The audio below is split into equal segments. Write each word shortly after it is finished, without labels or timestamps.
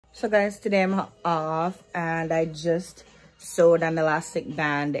So guys, today I'm off and I just sewed an elastic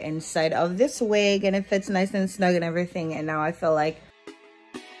band inside of this wig and it fits nice and snug and everything, and now I feel like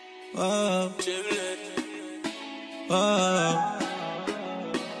I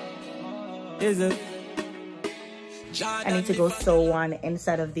need to go sew one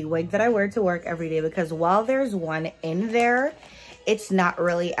inside of the wig that I wear to work every day, because while there's one in there, it's not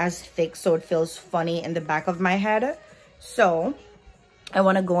really as thick, so it feels funny in the back of my head. So I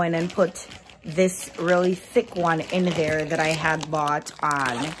want to go in and put this really thick one in there that I had bought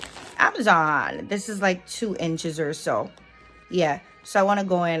on Amazon. This is like 2 inches or so. Yeah, so I want to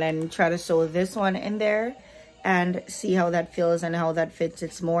go in and try to sew this one in there and see how that feels and how that fits.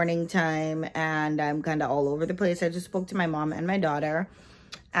 It's morning time and I'm kind of all over the place. I just spoke to my mom and my daughter,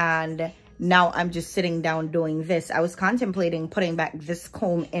 and now I'm just sitting down doing this. I was contemplating putting back this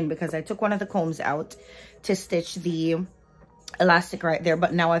comb in because I took one of the combs out to stitch the elastic right there,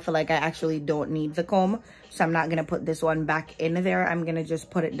 but now I feel like I actually don't need the comb, so I'm not gonna put this one back in there. I'm gonna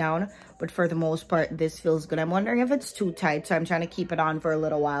just put it down, but for the most part this feels good. I'm wondering if it's too tight, so I'm trying to keep it on for a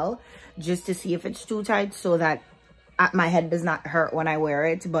little while just to see if it's too tight so that my head does not hurt when I wear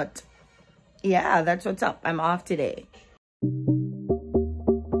it. But yeah, that's what's up. I'm off today.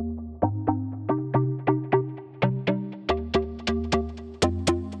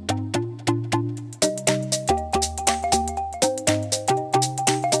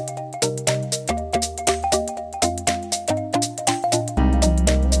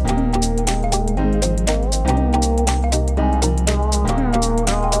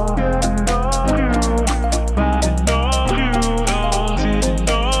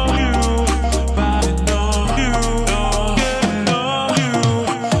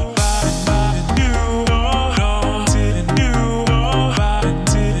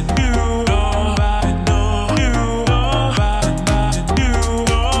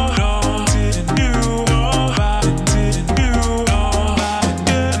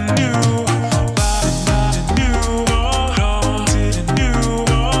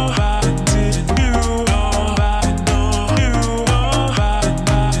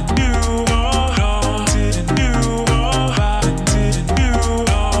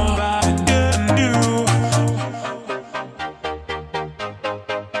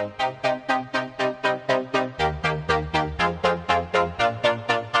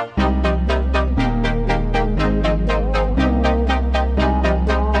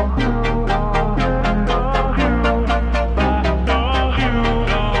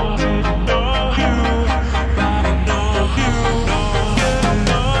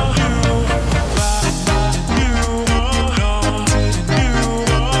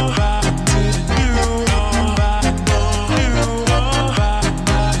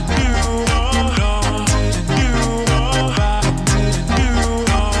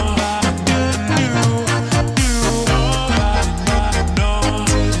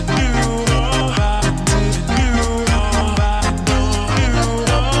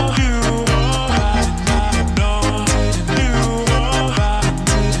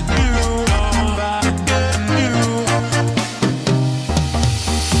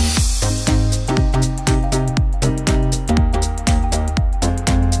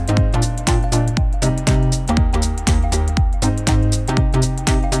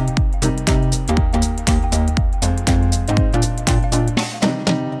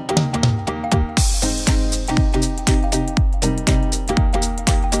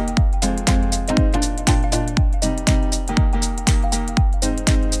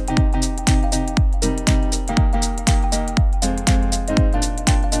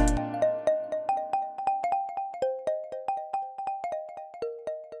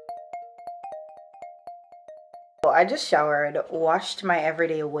 I just showered, washed my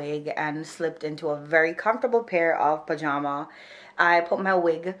everyday wig, and slipped into a very comfortable pair of pajama. I put my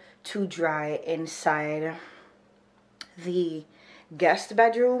wig to dry inside the guest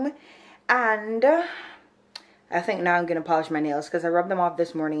bedroom, and I think now I'm gonna polish my nails because I rubbed them off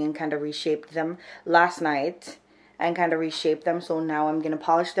this morning and kind of reshaped them last night and kind of reshaped them. So now I'm gonna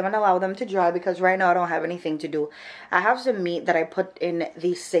polish them and allow them to dry because right now I don't have anything to do. I have some meat that I put in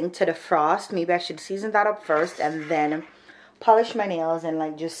the sink to defrost. Maybe I should season that up first and then polish my nails and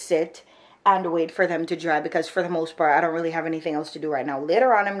like just sit and wait for them to dry, because for the most part I don't really have anything else to do right now.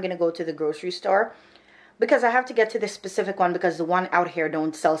 Later on I'm gonna go to the grocery store because I have to get to this specific one because the one out here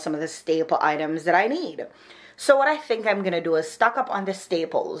don't sell some of the staple items that I need. So what I think I'm gonna do is stock up on the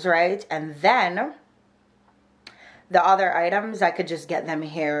staples, right? And then the other items, I could just get them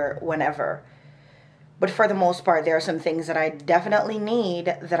here whenever. But for the most part, there are some things that I definitely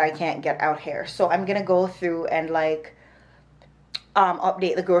need that I can't get out here. So I'm going to go through and like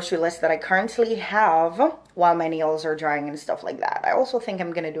update the grocery list that I currently have while my nails are drying and stuff like that. I also think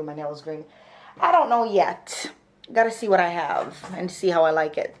I'm gonna do my nails green. I don't know yet. Gotta see what I have and see how I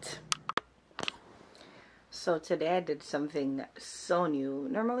like it. So today I did something so new.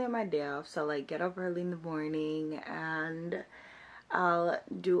 Normally on my day off, so like get up early in the morning and I'll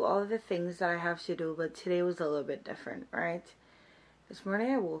do all the things that I have to do, but today was a little bit different, right? This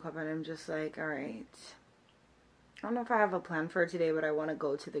morning I woke up and I'm just like, all right, I don't know if I have a plan for today, but I want to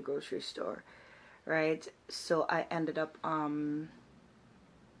go to the grocery store, right? So I ended up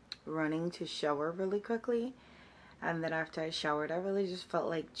running to shower really quickly, and then after I showered I really just felt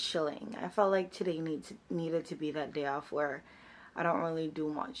like chilling. I felt like today needed to be that day off where I don't really do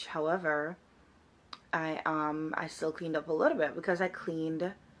much. However, I still cleaned up a little bit because I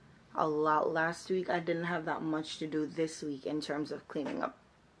cleaned a lot last week. I didn't have that much to do this week in terms of cleaning up.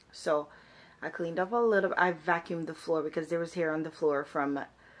 So I cleaned up a little. I vacuumed the floor because there was hair on the floor from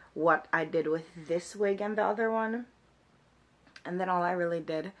what I did with this wig and the other one. And then all I really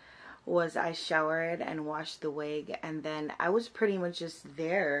did was I showered and washed the wig, and then I was pretty much just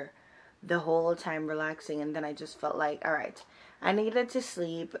there the whole time relaxing. And then I just felt like, all right, I needed to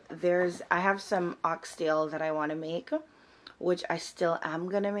sleep. I have some oxtail that I want to make, which I still am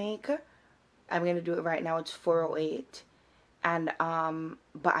gonna make. I'm gonna do it right now. It's 4:08, and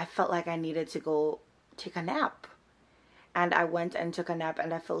but I felt like I needed to go take a nap, and I went and took a nap,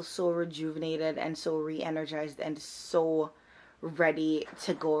 and I felt so rejuvenated and so re-energized and so ready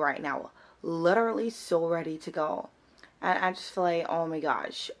to go right now. Literally so ready to go. And I just feel like, oh my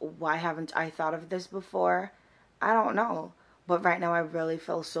gosh, why haven't I thought of this before? I don't know, but right now I really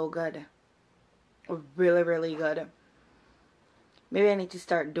feel so good. Really, really good. Maybe I need to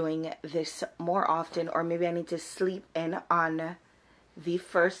start doing this more often, or maybe I need to sleep in on the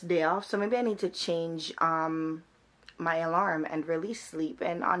first day off. So maybe I need to change my alarm and really sleep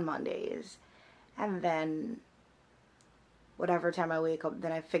in on Mondays, and then whatever time I wake up,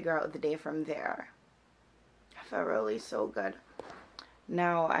 then I figure out the day from there. I feel really so good.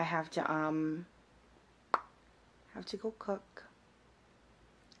 Now I have to go cook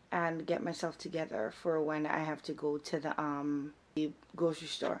and get myself together for when I have to go to the grocery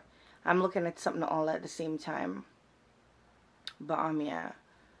store. I'm looking at something all at the same time. But yeah,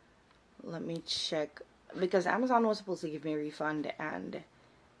 let me check, because Amazon was supposed to give me a refund and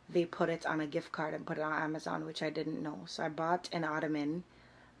they put it on a gift card and put it on Amazon, which I didn't know. So I bought an ottoman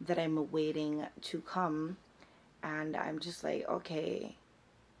that I'm waiting to come, and I'm just like, okay,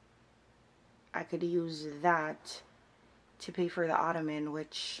 I could use that to pay for the ottoman,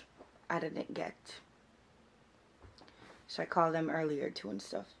 which I didn't get. So I called them earlier too and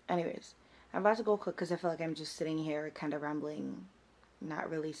stuff. Anyways, I'm about to go cook because I feel like I'm just sitting here kind of rambling, not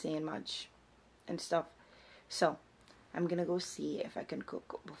really saying much and stuff. So I'm gonna go see if I can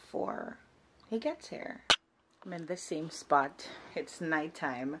cook before he gets here. I'm in the same spot. It's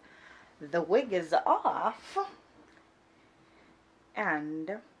nighttime. The wig is off.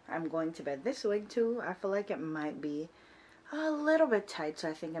 And I'm going to bed. This wig too, I feel like it might be a little bit tight. So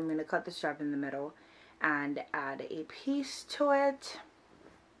I think I'm gonna cut the strap in the middle and add a piece to it.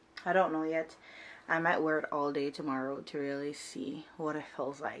 I don't know yet. I might wear it all day tomorrow to really see what it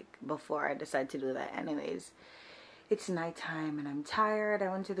feels like before I decide to do that. Anyways, it's nighttime and I'm tired. I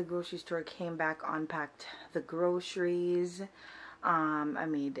went to the grocery store, came back, unpacked the groceries. I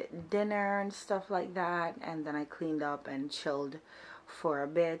made dinner and stuff like that, and then I cleaned up and chilled for a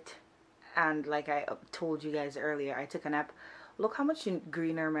bit. And like I told you guys earlier, I took a nap. Look how much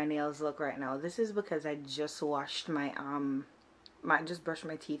greener my nails look right now. This is because I just washed my just brushed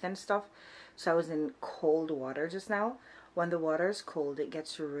my teeth and stuff. So I was in cold water just now. When the water is cold, it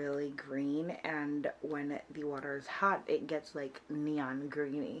gets really green, and when the water is hot, it gets like neon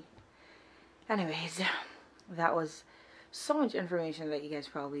greeny. Anyways, that was so much information that you guys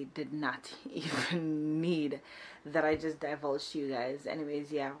probably did not even need, that I just divulged to you guys.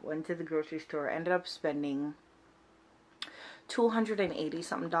 Anyways, yeah, went to the grocery store, ended up spending $280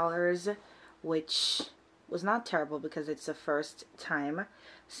 something, which was not terrible because it's the first time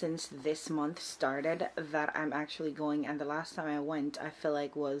since this month started that I'm actually going, and the last time I went I feel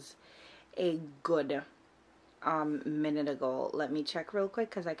like was a good minute ago. Let me check real quick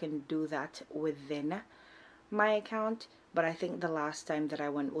because I can do that within my account, but I think the last time that I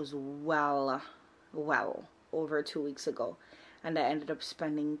went was well over 2 weeks ago, and I ended up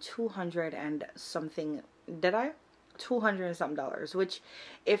spending 200 and something. Did I? $200 and some dollars, which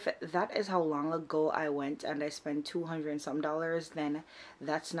if that is how long ago I went and I spent $200 and some dollars, then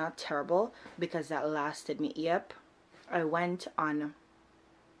that's not terrible because that lasted me. Yep, I went on,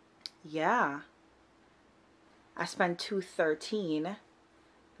 yeah, I spent $213. Let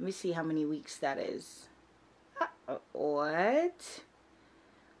me see how many weeks that is. What?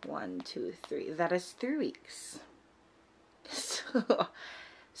 1, 2, 3. That is 3 weeks.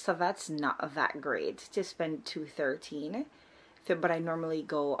 So that's not that great to spend $213. But I normally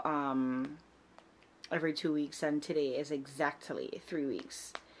go every 2 weeks, and today is exactly 3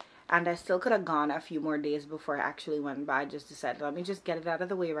 weeks. And I still could have gone a few more days before I actually went, but I just decided, let me just get it out of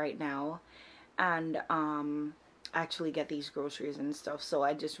the way right now and actually get these groceries and stuff. So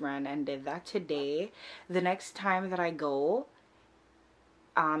I just ran and did that today. The next time that I go,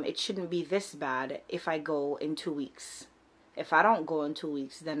 it shouldn't be this bad if I go in 2 weeks. If I don't go in 2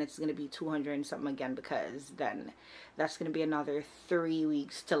 weeks, then it's going to be 200 and something again, because then that's going to be another 3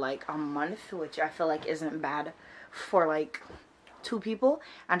 weeks to like a month, which I feel like isn't bad for like 2 people.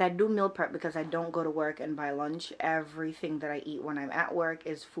 And I do meal prep because I don't go to work and buy lunch. Everything that I eat when I'm at work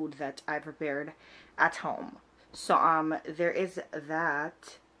is food that I prepared at home. So there is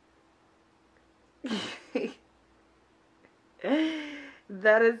that.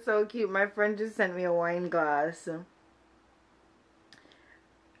 That is so cute. My friend just sent me a wine glass.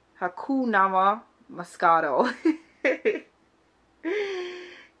 Hakuna Moscato.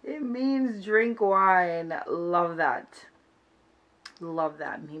 It means drink wine. Love that. Love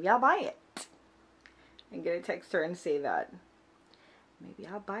that. Maybe I'll buy it. I'm gonna text her and say that. Maybe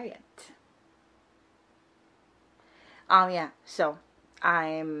I'll buy it. Yeah, so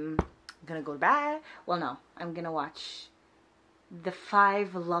I'm gonna go to bed. Well, no, I'm gonna watch the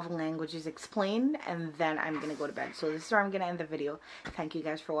 5 love languages explained, and then I'm gonna go to bed. So this is where I'm gonna end the video. Thank you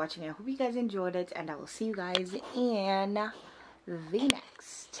guys for watching. I hope you guys enjoyed it, and I will see you guys in the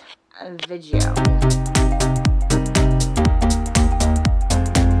next video.